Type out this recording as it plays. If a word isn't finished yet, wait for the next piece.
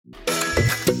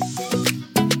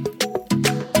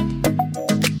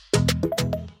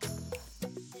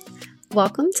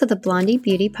Welcome to the Blondie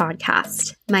Beauty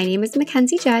Podcast. My name is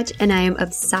Mackenzie Judge, and I am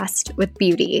obsessed with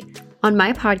beauty. On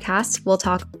my podcast, we'll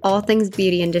talk all things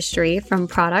beauty industry, from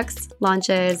products,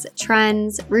 launches,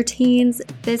 trends, routines,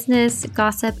 business,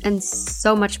 gossip, and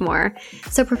so much more.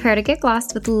 So prepare to get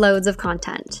glossed with loads of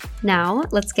content. Now,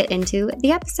 let's get into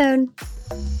the episode.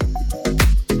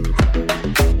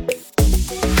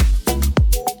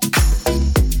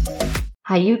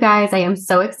 Hi, you guys. I am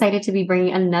so excited to be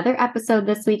bringing another episode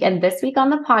this week. And this week on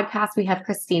the podcast, we have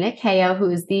Christina, who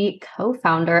is the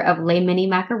co-founder of Les Mini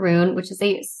Macaron, which is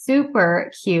a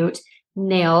super cute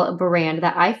nail brand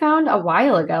that I found a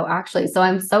while ago, actually. So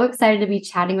I'm so excited to be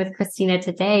chatting with Christina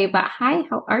today. But hi,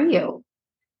 how are you?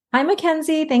 Hi,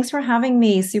 Mackenzie. Thanks for having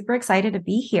me. Super excited to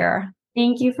be here.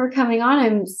 Thank you for coming on.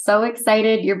 I'm so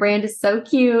excited. Your brand is so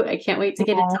cute. I can't wait to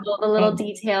get into all the little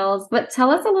details. But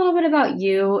tell us a little bit about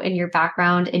you and your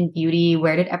background in beauty.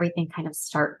 Where did everything kind of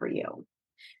start for you?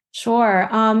 Sure.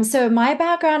 So my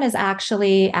background is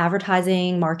actually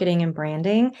advertising, marketing, and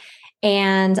branding.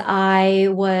 And I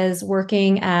was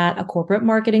working at a corporate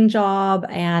marketing job.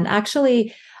 And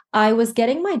actually, I was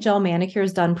getting my gel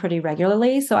manicures done pretty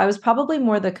regularly. So I was probably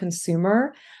more the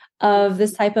consumer of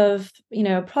this type of,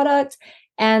 product.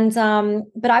 And,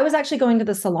 but I was actually going to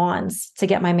the salons to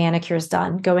get my manicures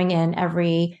done, going in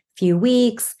every few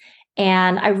weeks.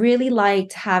 And I really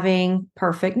liked having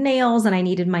perfect nails, and I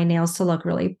needed my nails to look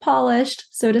really polished,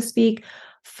 so to speak,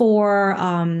 for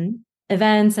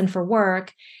events and for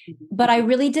work. But I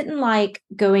really didn't like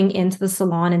going into the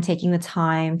salon and taking the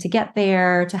time to get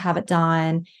there, to have it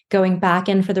done, going back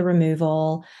in for the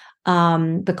removal,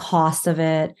 the cost of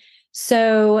it.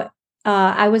 So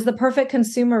I was the perfect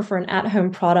consumer for an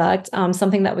at-home product,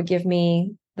 something that would give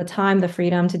me the time, the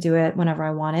freedom to do it whenever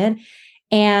I wanted.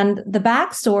 And the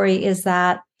backstory is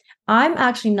that I'm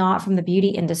actually not from the beauty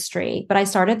industry, but I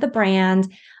started the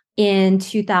brand in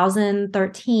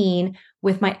 2013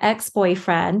 with my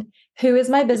ex-boyfriend, who is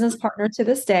my business partner to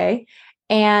this day.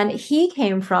 And he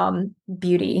came from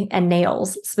beauty and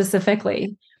nails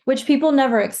specifically, which people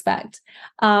never expect.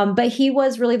 But he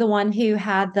was really the one who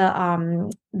had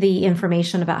the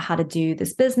information about how to do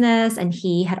this business. And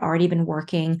he had already been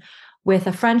working with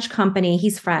a French company.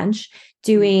 He's French,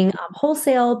 doing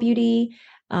wholesale beauty,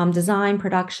 design,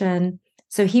 production.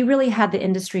 So he really had the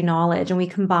industry knowledge. And we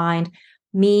combined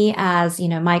me as,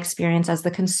 my experience as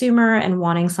the consumer and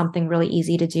wanting something really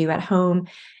easy to do at home.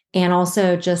 And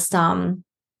also just, my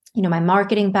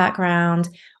marketing background,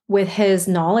 with his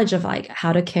knowledge of like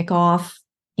how to kick off,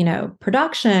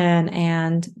 production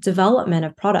and development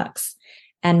of products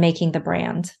and making the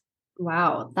brand.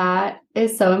 Wow, that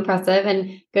is so impressive,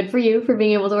 and good for you for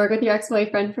being able to work with your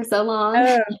ex-boyfriend for so long.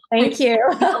 Oh, thank you.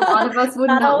 A lot of us would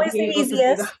not not always be the able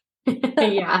easiest. To do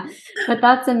that. Yeah, but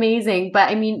that's amazing. But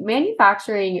I mean,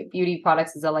 manufacturing beauty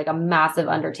products is a massive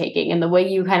undertaking. And the way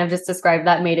you kind of just described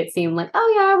that made it seem like,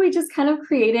 oh yeah, we just kind of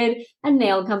created a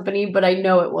nail company. But I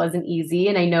know it wasn't easy.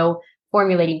 And I know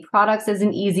formulating products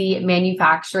isn't easy.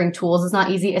 Manufacturing tools is not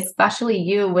easy, especially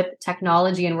you with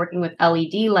technology and working with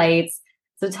LED lights.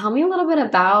 So tell me a little bit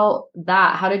about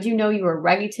that. How did you know you were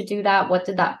ready to do that? What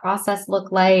did that process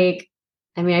look like?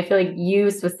 I mean, I feel like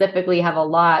you specifically have a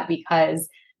lot, because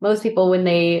most people, when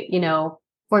they,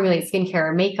 formulate skincare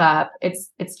or makeup, it's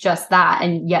just that.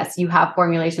 And yes, you have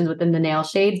formulations within the nail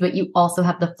shades, but you also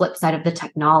have the flip side of the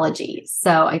technology.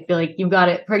 So I feel like you've got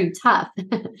it pretty tough.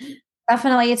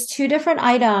 Definitely. It's two different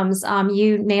items.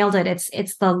 You nailed it.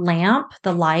 It's the lamp,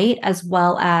 the light, as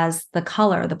well as the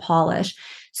color, the polish.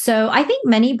 So I think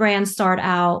many brands start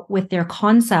out with their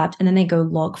concept and then they go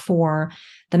look for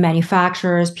the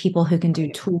manufacturers, people who can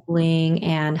do tooling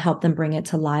and help them bring it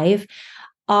to life.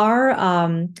 Our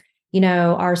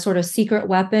sort of secret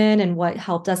weapon and what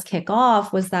helped us kick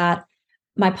off was that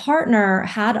my partner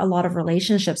had a lot of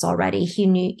relationships already.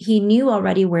 He knew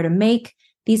already where to make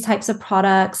these types of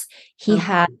products. He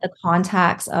had the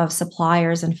contacts of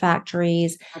suppliers and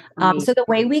factories. So the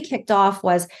way we kicked off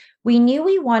was we knew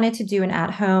we wanted to do an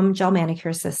at-home gel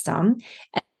manicure system.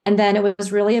 And then it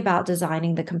was really about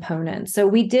designing the components. So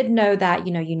we did know that,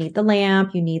 you need the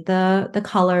lamp, you need the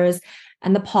colors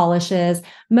and the polishes.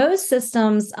 Most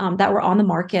systems that were on the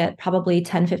market probably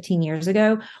 10, 15 years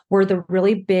ago were the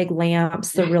really big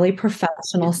lamps, the really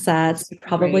professional sets. You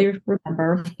probably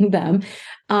remember them.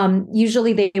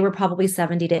 Usually they were probably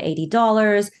 $70 to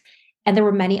 $80, and there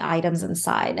were many items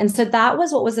inside. And so that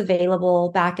was what was available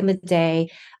back in the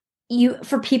day.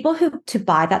 For people to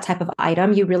buy that type of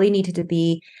item, you really needed to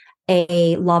be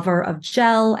a lover of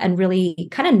gel and really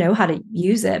kind of know how to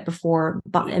use it before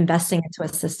investing into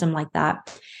a system like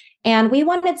that. And we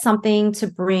wanted something to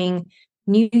bring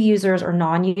new users or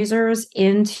non-users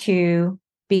into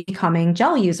becoming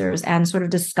gel users and sort of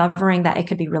discovering that it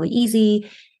could be really easy.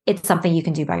 It's something you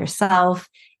can do by yourself.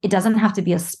 It doesn't have to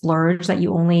be a splurge that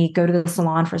you only go to the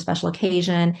salon for a special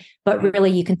occasion, but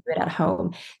really you can do it at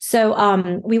home.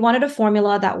 So we wanted a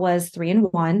formula that was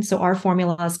 3-in-1. So our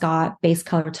formula's got base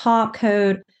color top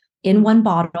coat in one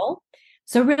bottle.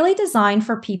 So really designed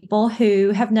for people who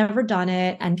have never done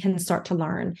it and can start to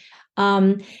learn.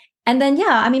 And then,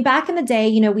 yeah, I mean, back in the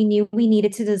day, we knew we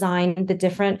needed to design the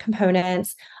different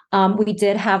components. We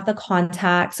did have the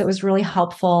contacts. So it was really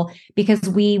helpful because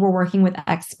we were working with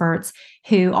experts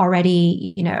who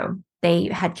already, they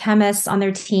had chemists on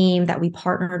their team that we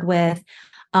partnered with.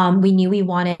 We knew we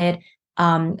wanted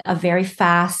a very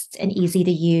fast and easy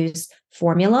to use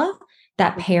formula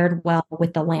that paired well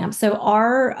with the lamp. So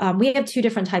we have two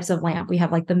different types of lamp. We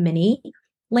have like the mini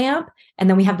lamp, and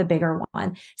then we have the bigger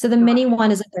one. So the mini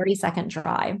one is a 30-second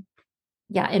dry.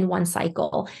 Yeah, in one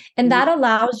cycle. And that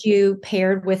allows you,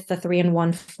 paired with the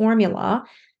 3-in-1 formula,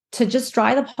 to just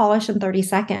dry the polish in 30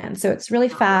 seconds. So it's really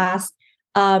fast.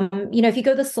 If you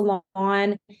go to the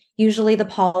salon, usually the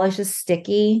polish is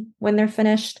sticky when they're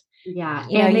finished. Yeah.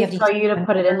 And they tell you to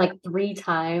put it in like 3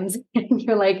 times. And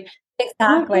you're like,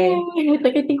 exactly. Okay.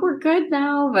 Like, I think we're good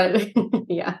now, but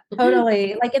yeah.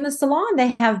 Totally. Like in the salon,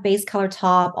 they have base color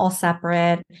top all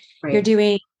separate. Right. You're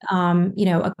doing,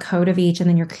 a coat of each, and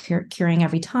then you're curing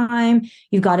every time.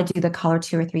 You've got to do the color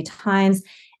 2 or 3 times.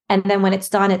 And then when it's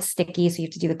done, it's sticky. So you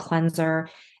have to do the cleanser.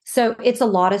 So it's a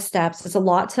lot of steps. It's a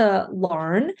lot to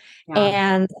learn. Yeah.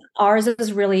 And ours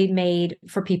is really made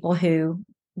for people who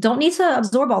don't need to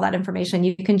absorb all that information.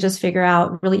 You can just figure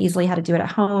out really easily how to do it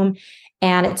at home.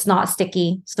 And it's not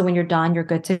sticky. So when you're done, you're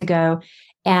good to go.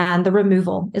 And the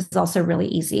removal is also really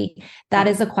easy. That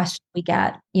is a question we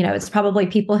get. It's probably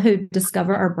people who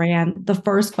discover our brand. The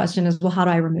first question is, well, how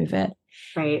do I remove it?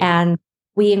 Right. And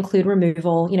we include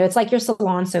removal. It's like your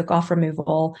salon soak off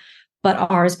removal, but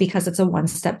ours, because it's a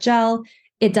one-step gel,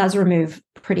 it does remove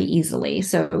pretty easily.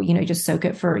 So, just soak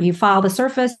it you file the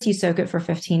surface, you soak it for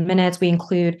 15 minutes. We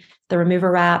include the remover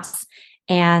wraps.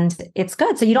 And it's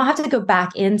good. So you don't have to go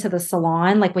back into the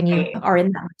salon like when you are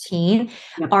in that routine.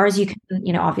 Yep. Ours, you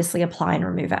can, obviously apply and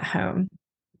remove at home.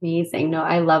 Amazing. No,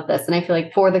 I love this. And I feel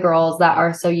like for the girls that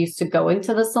are so used to going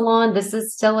to the salon, this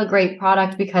is still a great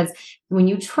product because when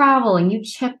you travel and you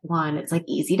chip one, it's like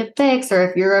easy to fix. Or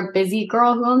if you're a busy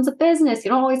girl who owns a business, you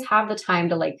don't always have the time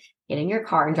to like get in your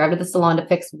car and drive to the salon to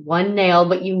fix one nail,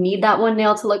 but you need that one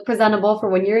nail to look presentable for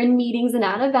when you're in meetings and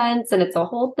at events. And it's a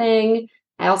whole thing.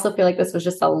 I also feel like this was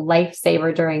just a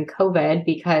lifesaver during COVID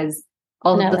because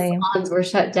all of the salons were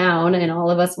shut down and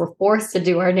all of us were forced to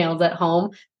do our nails at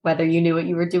home, whether you knew what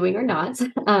you were doing or not.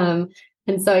 And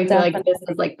so I feel like this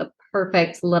is like the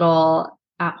perfect little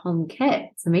at-home kit.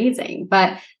 It's amazing.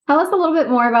 But tell us a little bit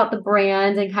more about the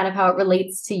brand and kind of how it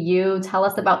relates to you. Tell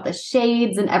us about the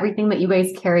shades and everything that you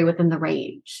guys carry within the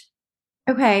range.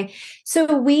 Okay. So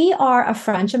we are a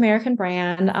French American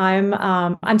brand. I'm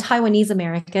Taiwanese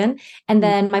American, and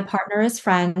then my partner is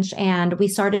French, and we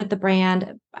started the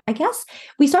brand, I guess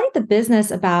we started the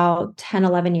business about 10,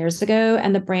 11 years ago,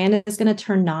 and the brand is going to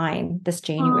turn 9 this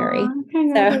January.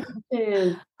 So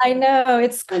I know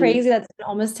it's crazy. That's been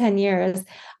almost 10 years.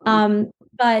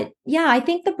 But yeah, I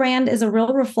think the brand is a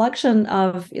real reflection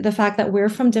of the fact that we're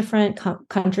from different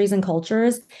countries and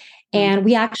cultures. And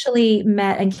we actually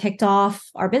met and kicked off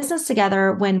our business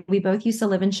together when we both used to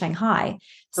live in Shanghai.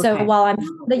 So while I'm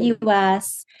from the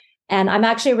US and I'm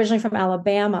actually originally from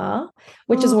Alabama,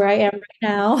 which is where I am right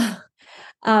now.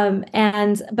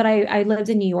 But I lived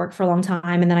in New York for a long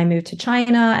time, and then I moved to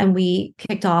China, and we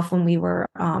kicked off when we were,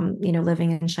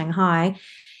 living in Shanghai.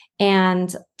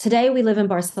 And today we live in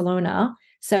Barcelona.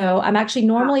 So I'm actually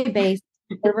normally based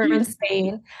over in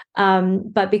Spain.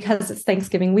 But because it's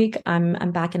Thanksgiving week,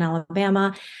 I'm back in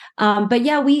Alabama. But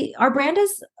yeah, our brand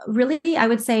is really, I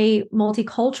would say,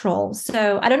 multicultural.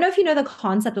 So I don't know if you know the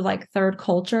concept of like third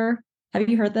culture. Have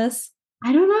you heard this?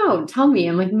 I don't know. Tell me.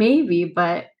 I'm like, maybe,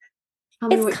 but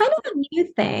it's kind of a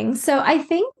new thing. So I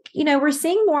think, we're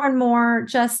seeing more and more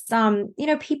just,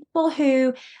 people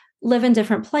who live in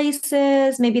different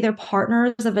places. Maybe they're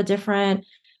partners of a different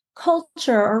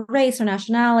culture or race or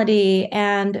nationality.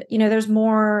 And, there's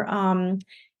more,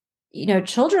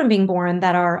 children being born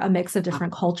that are a mix of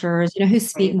different cultures, who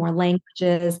speak more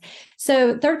languages.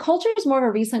 So third culture is more of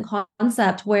a recent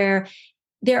concept where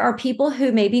there are people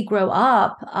who maybe grow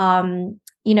up,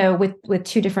 with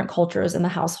 2 different cultures in the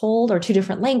household or 2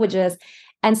 different languages.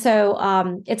 And so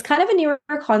it's kind of a newer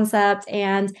concept.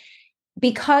 And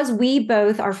because we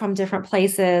both are from different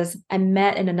places and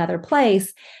met in another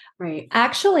place, Right.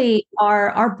 Actually,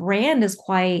 our brand is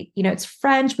quite, it's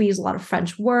French. We use a lot of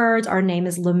French words. Our name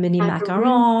is Le Mini Macaron.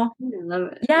 Macaron. I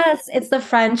love it. Yes, it's the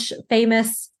French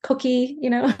famous cookie.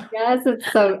 Yes,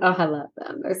 it's so, oh, I love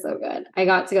them. They're so good. I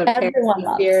got to go to Paris Everyone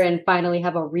this year loves. and finally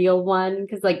have a real one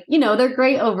because, like, they're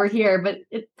great over here, but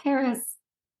it's Paris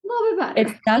a little bit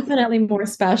It's better. definitely more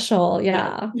special.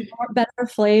 Yeah. Yeah. More better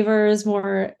flavors,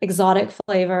 more exotic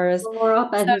flavors. More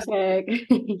authentic.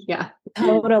 Yeah.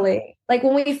 Totally. Like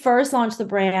when we first launched the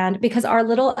brand, because our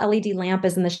little LED lamp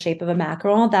is in the shape of a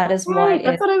mackerel, that is what Right.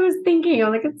 That's it. what I was thinking.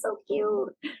 I'm like, it's so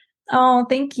cute. Oh,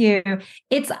 thank you.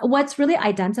 It's what's really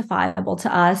identifiable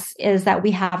to us is that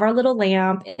we have our little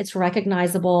lamp. It's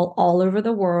recognizable all over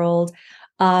the world.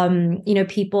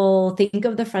 People think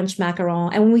of the French macaron.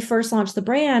 And when we first launched the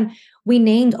brand, we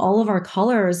named all of our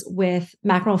colors with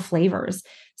macaron flavors.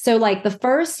 So, like the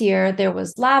first year, there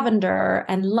was lavender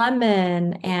and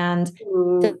lemon and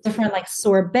Ooh, different like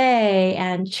sorbet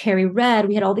and cherry red.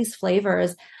 We had all these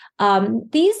flavors.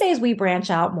 These days we branch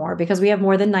out more because we have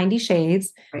more than 90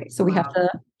 shades. right. So we have Wow.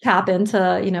 to tap into,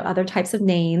 other types of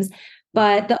names.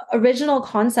 But the original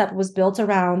concept was built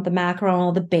around the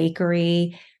mackerel, the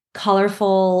bakery,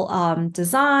 colorful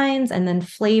designs, and then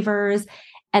flavors.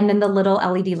 And then the little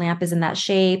LED lamp is in that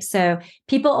shape. So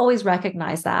people always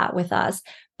recognize that with us.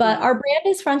 But Yeah. our brand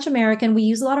is French American. We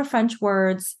use a lot of French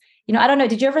words. I don't know.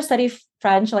 Did you ever study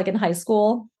French like in high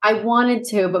school? I wanted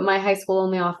to, but my high school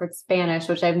only offered Spanish,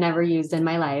 which I've never used in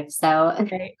my life. So,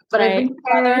 Right, but I've been right. to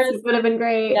Paris. Brothers, It would have been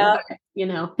great, yeah,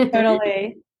 but.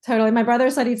 totally, totally. My brother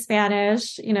studied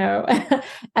Spanish,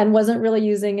 and wasn't really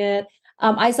using it.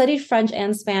 I studied French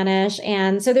and Spanish,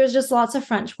 and so there's just lots of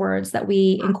French words that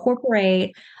we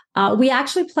incorporate. We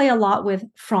actually play a lot with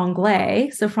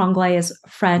franglais. So franglais is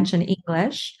French and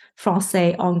English,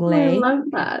 français, Oh, I anglais. love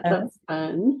that. That's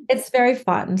fun. It's very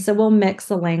fun. So we'll mix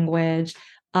the language.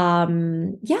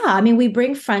 Yeah, I mean, we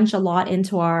bring French a lot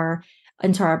into our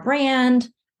brand,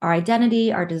 our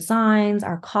identity, our designs,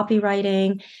 our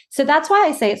copywriting. So that's why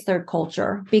I say it's third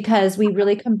culture because we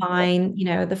really combine,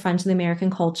 the French and the American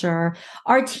culture.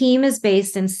 Our team is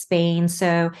based in Spain,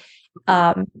 so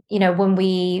when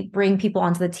we bring people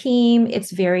onto the team,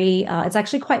 it's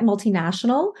actually quite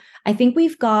multinational. I think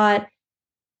we've got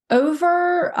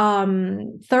over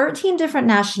 13 different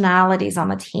nationalities on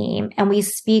the team, and we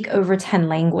speak over 10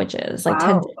 languages, like 10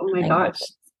 Wow. Oh different my gosh.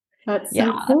 languages. That's so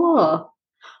Yeah. cool.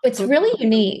 It's That's really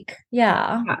unique.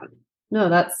 Yeah. Yeah. No,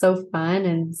 that's so fun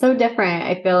and so different.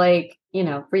 I feel like,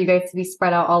 for you guys to be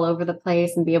spread out all over the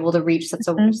place and be able to reach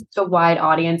Mhm. such a wide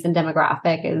audience and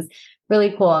demographic is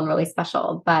really cool and really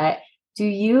special. But do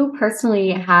you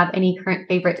personally have any current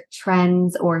favorite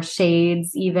trends or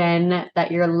shades even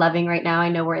that you're loving right now? I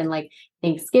know we're in like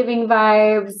Thanksgiving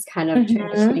vibes, kind of Mhm.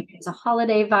 transitioning into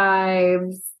holiday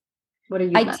vibes. What are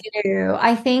you I loving? do.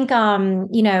 I think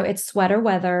it's sweater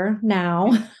weather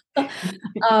now.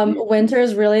 Winter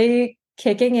is really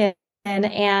kicking in.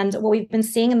 And what we've been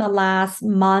seeing in the last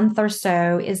month or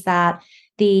so is that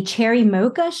the cherry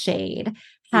mocha shade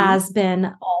has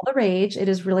been all the rage. It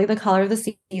is really the color of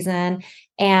the season.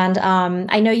 And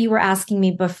I know you were asking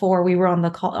me before we were on the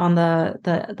call on the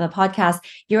podcast,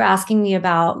 you're asking me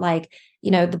about like,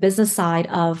 the business side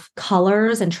of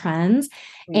colors and trends.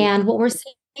 Right. And what we're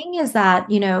seeing is that,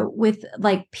 with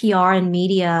like PR and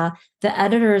media, the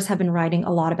editors have been writing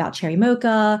a lot about cherry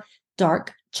mocha,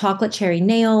 dark chocolate cherry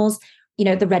nails.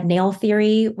 The red nail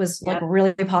theory was like Yep.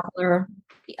 really popular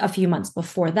a few months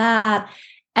before that.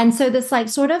 And so this like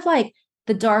sort of like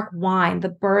the dark wine, the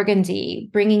burgundy,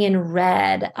 bringing in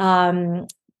red,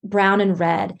 brown and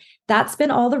red, that's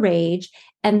been all the rage.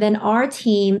 And then our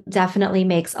team definitely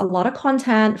makes a lot of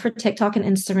content for TikTok and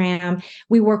Instagram.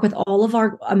 We work with all of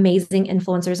our amazing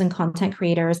influencers and content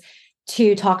creators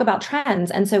to talk about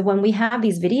trends. And so when we have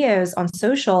these videos on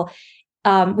social,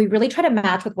 we really try to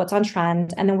match with what's on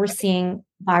trend. And then we're seeing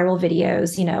viral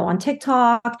videos, on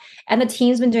TikTok. And the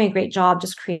team's been doing a great job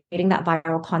just creating that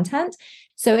viral content.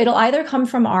 So it'll either come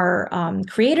from our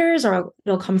creators or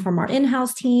it'll come from our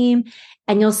in-house team.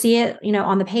 And you'll see it,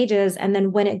 on the pages. And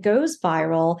then when it goes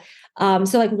viral,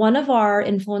 so like one of our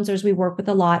influencers we work with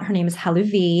a lot, her name is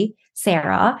Haluvi,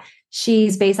 Sarah.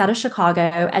 She's based out of Chicago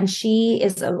and she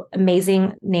is an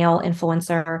amazing nail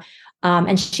influencer.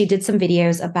 And she did some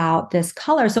videos about this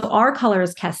color. So our color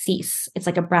is cassis. It's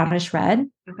like a brownish red.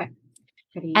 Okay.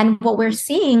 Pretty. And what we're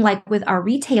seeing, like with our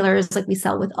retailers, like we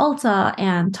sell with Ulta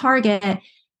and Target,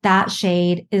 that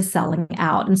shade is selling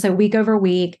out. And so week over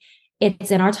week,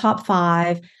 it's in our top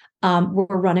 5. We're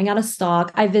running out of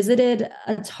stock. I visited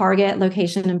a Target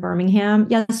location in Birmingham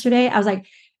yesterday. I was like,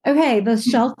 Okay, the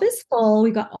shelf is full.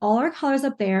 We've got all our colors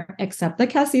up there, except the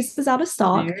cassis is out of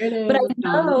stock. There it But is.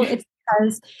 I know it's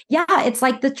because, yeah, it's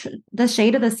like the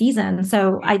shade of the season.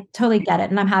 So I totally get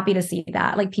it, and I'm happy to see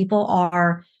that. Like people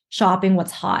are shopping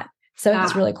what's hot, so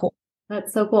it's Yeah, really cool.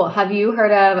 that's so cool. Have you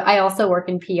heard of, I also work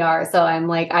in PR, so I'm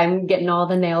like, I'm getting all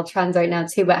the nail trends right now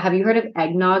too, but have you heard of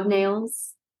eggnog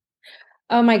nails?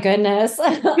 Oh my goodness,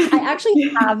 I actually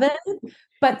haven't,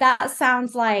 but that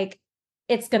sounds like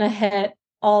it's gonna hit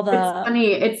all It's the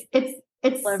funny. It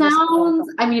over social.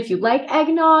 sounds, I mean, if you like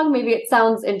eggnog, maybe it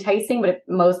sounds enticing, but if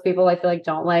most people I feel like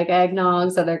don't like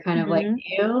eggnog, so they're kind of like, Mhm.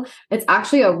 ew. It's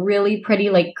actually a really pretty,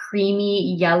 like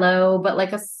creamy yellow, but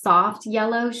like a soft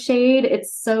yellow shade.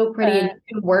 It's so pretty. And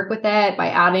you can work with it by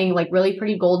adding like really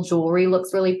pretty gold jewelry,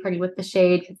 looks really pretty with the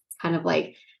shade 'cause it's kind of like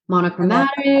I love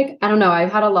monochromatic. I don't know.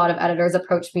 I've had a lot of editors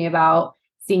approach me about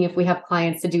seeing if we have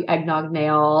clients to do eggnog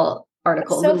nail That's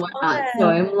articles so and whatnot.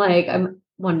 So fun. I'm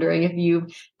wondering if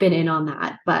you've been in on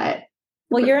that, but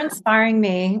Well, you're inspiring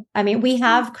me. I mean, we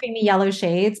have creamy yellow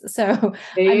shades, so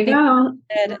there I'm you thinking go.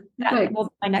 that Perfect. will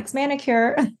be my next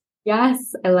manicure.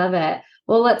 Yes, I love it.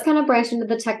 Well, let's kind of branch into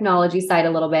the technology side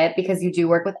a little bit because you do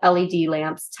work with LED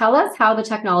lamps. Tell us how the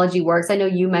technology works. I know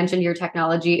you mentioned your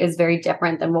technology is very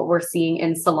different than what we're seeing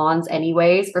in salons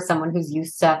anyways, for someone who's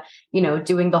used to,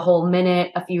 doing the whole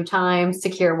minute a few times to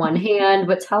cure one hand,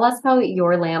 but tell us how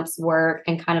your lamps work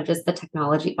and kind of just the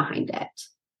technology behind it.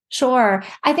 Sure.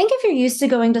 I think if you're used to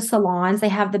going to salons, they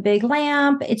have the big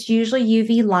lamp. It's usually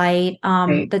UV light.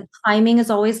 Right. The timing is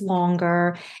always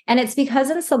longer. And it's because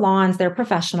in salons, they're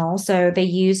professional. So they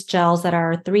use gels that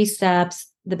are three steps.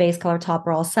 The base color top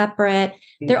are all separate.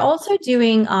 They're also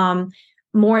doing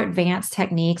more advanced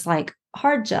techniques like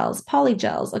hard gels,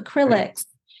 polygels, Right. acrylics.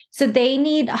 So they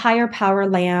need higher power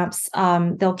lamps.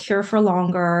 They'll cure for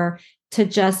longer to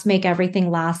just make everything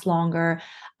last longer.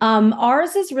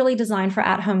 Ours is really designed for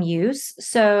at-home use.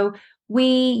 So we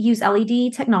use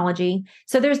LED technology.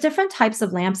 So there's different types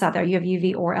of lamps out there. You have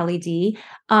UV or LED.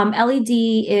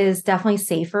 LED is definitely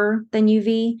safer than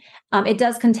UV. It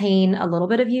does contain a little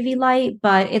bit of UV light,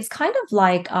 but it's kind of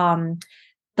like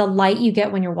the light you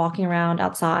get when you're walking around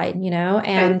outside, Right.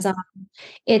 and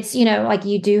it's, like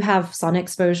you do have sun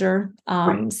exposure.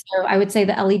 Right. So I would say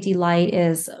the LED light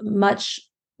is much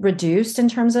reduced in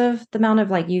terms of the amount of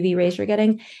like UV rays you're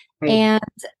getting. Right. And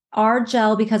our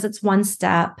gel, because it's one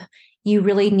step, you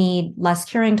really need less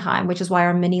curing time, which is why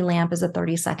our mini lamp is a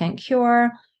 30-second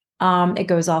cure. It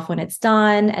goes off when it's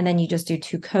done, and then you just do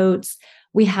two coats.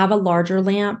 We have a larger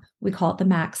lamp. We call it the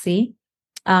Maxi.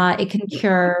 It can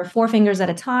cure four fingers at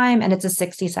a time, and it's a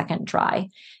 60-second dry. Okay.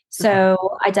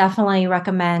 So I definitely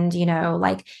recommend,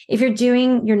 like if you're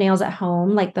doing your nails at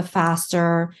home, like the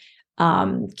faster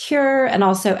cure, and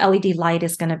also LED light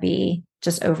is going to be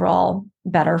just overall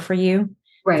better for you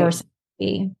Right. versus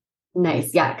the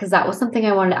Nice. Yeah, because that was something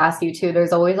I wanted to ask you too.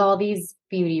 There's always all these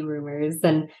beauty rumors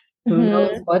and who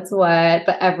knows Mhm. what's what,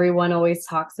 but everyone always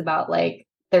talks about like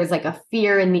there's like a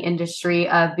fear in the industry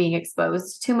of being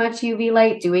exposed to too much UV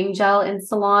light doing gel in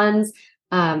salons.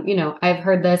 I've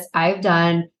heard this. I've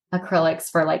done acrylics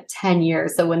for like 10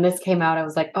 years. So when this came out, I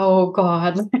was like, oh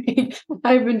God, like,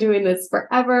 I've been doing this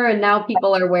forever. And now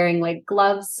people are wearing like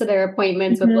gloves to their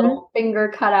appointments with Mhm. little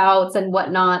finger cutouts and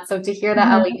whatnot. So to hear that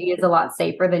Mhm. LED is a lot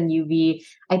safer than UV,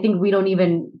 I think we don't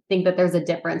even think that there's a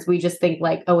difference. We just think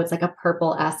like, oh, it's like a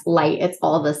purple-esque light. It's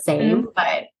all the same,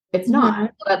 but it's not. Mhm.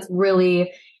 So that's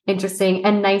really interesting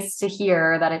and nice to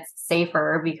hear that it's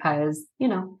safer because,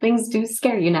 things do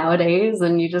scare you nowadays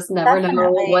and you just never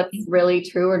know what's Definitely. really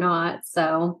true or not.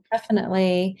 So,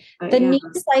 Definitely. but The yeah,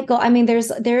 news cycle, I mean, there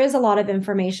is a lot of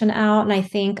information out, and I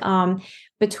think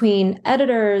between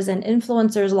editors and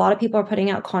influencers, a lot of people are putting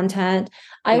out content.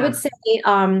 I yeah. would say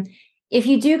if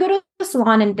you do go to a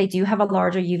salon and they do have a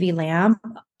larger UV lamp,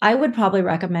 I would probably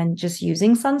recommend just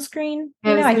using sunscreen.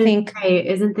 I was I gonna think, say,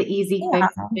 isn't the easy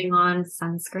fix yeah. putting on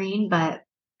sunscreen, but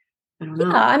I don't Yeah,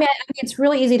 know. I mean, it's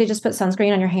really easy to just put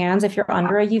sunscreen on your hands if you're Yeah.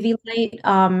 under a UV light.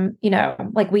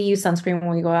 Like we use sunscreen when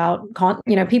we go out.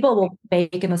 People will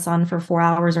bake in the sun for 4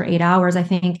 hours or 8 hours. I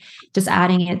think just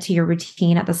adding it to your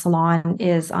routine at the salon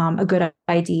is a good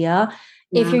idea.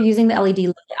 If Yeah. you're using the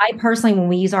LED, I personally, when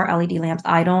we use our LED lamps,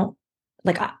 I don't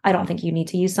think you need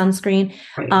to use sunscreen.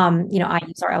 Right. I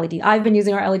use our LED. I've been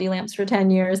using our LED lamps for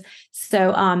 10 years.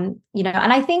 So, and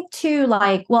I think too,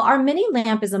 like, well, our mini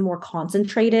lamp is a more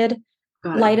concentrated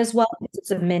Got it. light as well.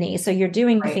 It's a mini. So you're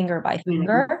doing Right. finger by I mean,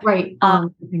 finger. right Uh,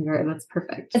 on the finger. That's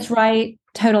perfect. it's right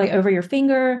totally over your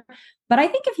finger. But I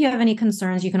think if you have any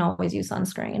concerns, you can always use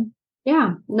sunscreen.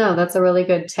 Yeah, no, that's a really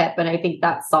good tip. And I think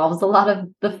that solves a lot of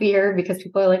the fear because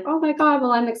people are like, oh my God,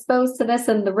 well, I'm exposed to this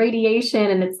and the radiation.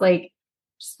 And it's like,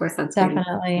 just wear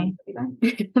sunscreen.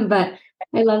 Definitely. But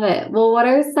I love it. Well, what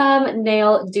are some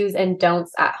nail do's and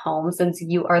don'ts at home since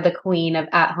you are the queen of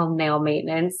at home nail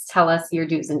maintenance? Tell us your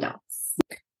do's and don'ts.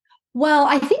 Well,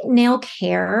 I think nail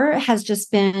care has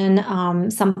just been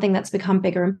something that's become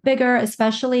bigger and bigger,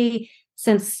 especially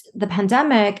since the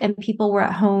pandemic and people were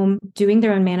at home doing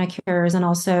their own manicures. And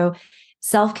also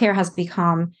self care has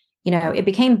become, it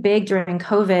became big during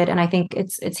COVID. And I think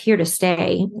it's here to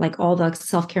stay, like all the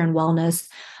self care and wellness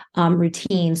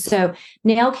routines. So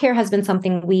nail care has been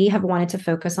something we have wanted to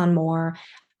focus on more.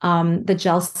 The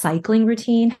gel cycling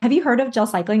routine. Have you heard of gel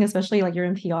cycling, especially like you're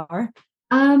in PR?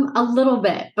 A little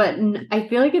bit, but I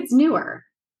feel like it's newer.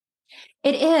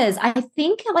 It is. I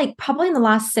think like probably in the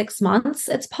last 6 months,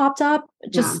 it's popped up, Yeah.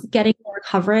 just getting more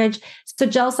coverage. So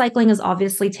gel cycling is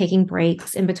obviously taking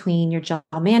breaks in between your gel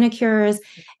manicures.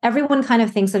 Everyone kind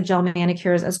of thinks of gel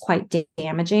manicures as quite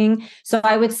damaging. So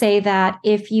I would say that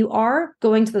if you are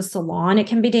going to the salon, it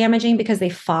can be damaging because they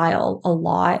file a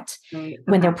lot Right.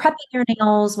 when they're Okay. prepping your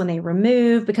nails, when they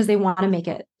remove, because they want to make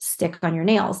it stick on your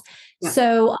nails. Yeah.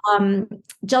 So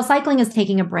gel cycling is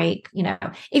taking a break.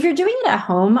 If you're doing it at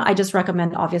home, I just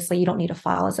recommend, obviously, you don't need to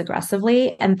file as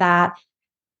aggressively. And that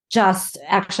just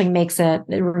actually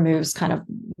it removes kind of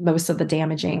most of the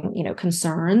damaging,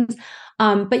 concerns.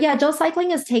 But yeah, gel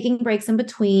cycling is taking breaks in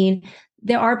between.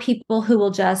 There are people who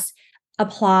will just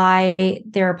apply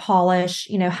their polish,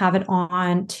 have it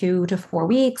on 2 to 4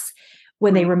 weeks.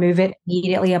 When they Right. remove it,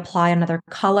 immediately apply another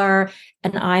color.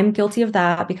 And I'm guilty of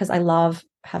that because I love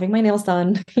having my nails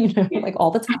done, Yeah. like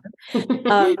all the time.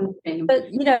 Same. But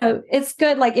it's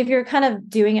good. Like if you're kind of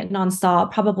doing it nonstop,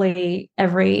 probably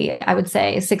every, I would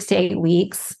say 6 to 8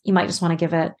 weeks, you might just want to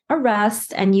give it a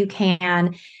rest and you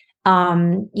can,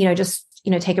 just,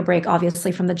 take a break,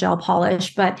 obviously from the gel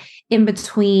polish, but in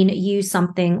between use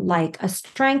something like a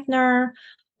strengthener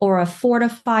or a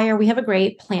fortifier. We have a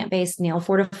great plant-based nail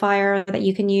fortifier that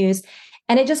you can use.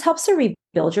 And it just helps to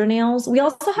rebuild your nails. We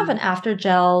also have an after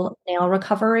gel nail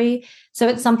recovery. So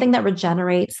it's something that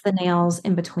regenerates the nails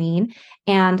in between.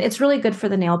 And it's really good for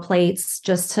the nail plates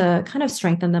just to kind of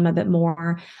strengthen them a bit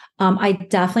more. I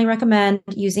definitely recommend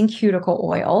using cuticle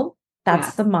oil. Yeah.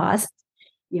 That's the must.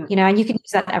 Yeah. And you can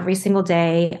use that every single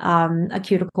day. A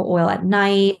cuticle oil at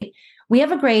night. We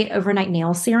have a great overnight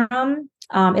nail serum.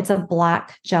 It's a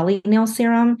black jelly nail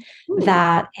serum Ooh,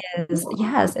 that is, cool.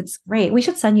 yes, it's great. We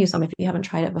should send you some if you haven't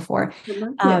tried it before. Would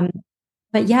love to. Um,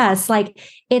 but yes, like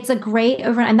it's a great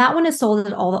overnight, and that one is sold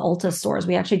at all the Ulta stores.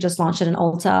 We actually just launched it in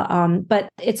Ulta. But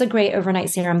it's a great overnight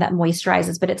serum that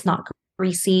moisturizes, but it's not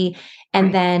greasy. And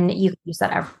Right. then you can use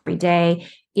that every day.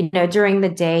 During the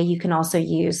day, you can also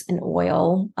use an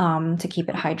oil to keep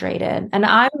it hydrated. And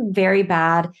I'm very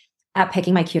bad at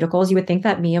picking my cuticles. You would think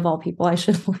that me of all people, I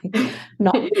should like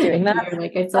not be doing that. You're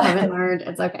like, I still haven't learned.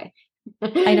 It's okay.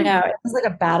 I know it's like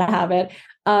a bad habit.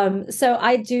 So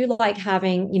I do like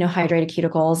having, hydrated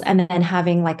cuticles and then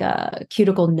having like a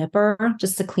cuticle nipper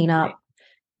just to clean Right. up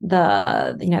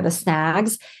the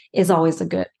snags is Yeah. always a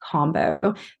good combo.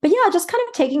 But yeah, just kind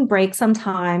of taking breaks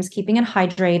sometimes, keeping it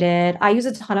hydrated. I use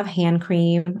a ton of hand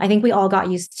cream. I think we all got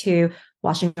used to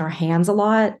washing our hands a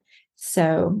lot.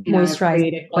 So I've moisturize.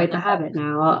 created quite the habit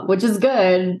now, which is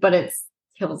good, but it's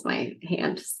kills my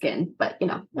hand skin. But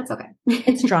that's okay.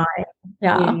 It's dry.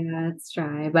 Yeah. Yeah, it's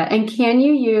dry. And can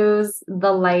you use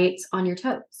the light on your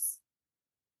toes?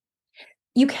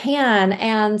 You can.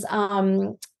 And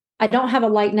I don't have a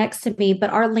light next to me,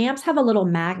 but our lamps have a little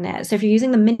magnet. So if you're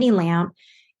using the mini lamp,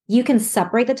 you can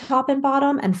separate the top and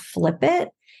bottom and flip it.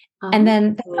 And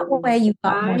then that Oh, way you've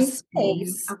got more I see.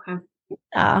 space. Okay.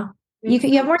 You Makes can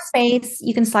you have sense. more space.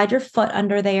 You can slide your foot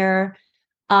under there.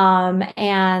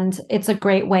 And it's a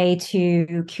great way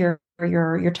to cure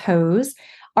your toes.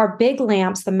 Our big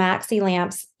lamps, the maxi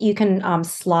lamps, you can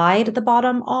slide the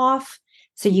bottom off.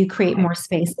 So you create Okay. more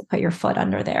space to put your foot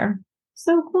under there.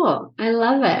 So cool. I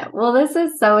love it. Well, this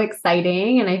is so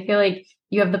exciting. And I feel like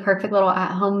you have the perfect little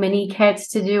at-home mini kits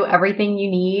to do everything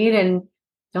you need and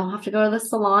don't have to go to the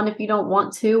salon if you don't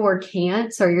want to or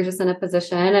can't, or you're just in a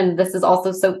position. And this is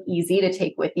also so easy to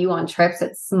take with you on trips.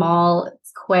 It's small,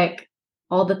 it's quick,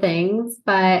 all the things.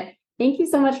 But thank you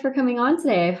so much for coming on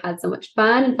today. I've had so much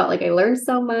fun and felt like I learned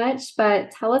so much.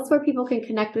 But tell us where people can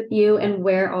connect with you and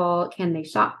where all can they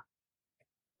shop.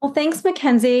 Well, thanks,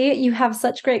 Mackenzie. You have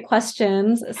such great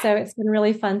questions. So it's been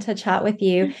really fun to chat with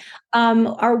you.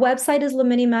 Our website is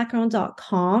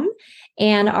leminimacaron.com,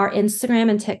 and our Instagram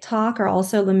and TikTok are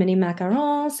also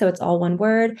leminimacaron. So it's all one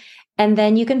word. And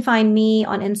then you can find me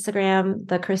on Instagram,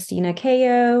 the Christina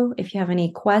KO. If you have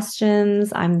any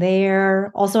questions, I'm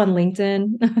there. Also on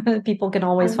LinkedIn. People can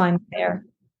always find me there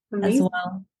as Amazing.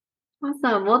 well.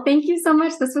 Awesome. Well, thank you so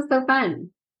much. This was so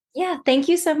fun. Yeah, thank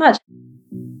you so much.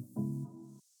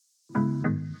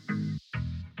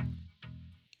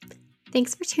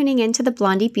 Thanks for tuning in to the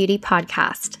Blondie Beauty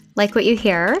Podcast. Like what you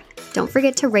hear? Don't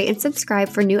forget to rate and subscribe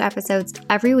for new episodes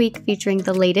every week featuring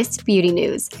the latest beauty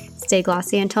news. Stay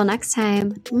glossy until next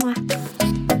time.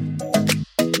 Mwah.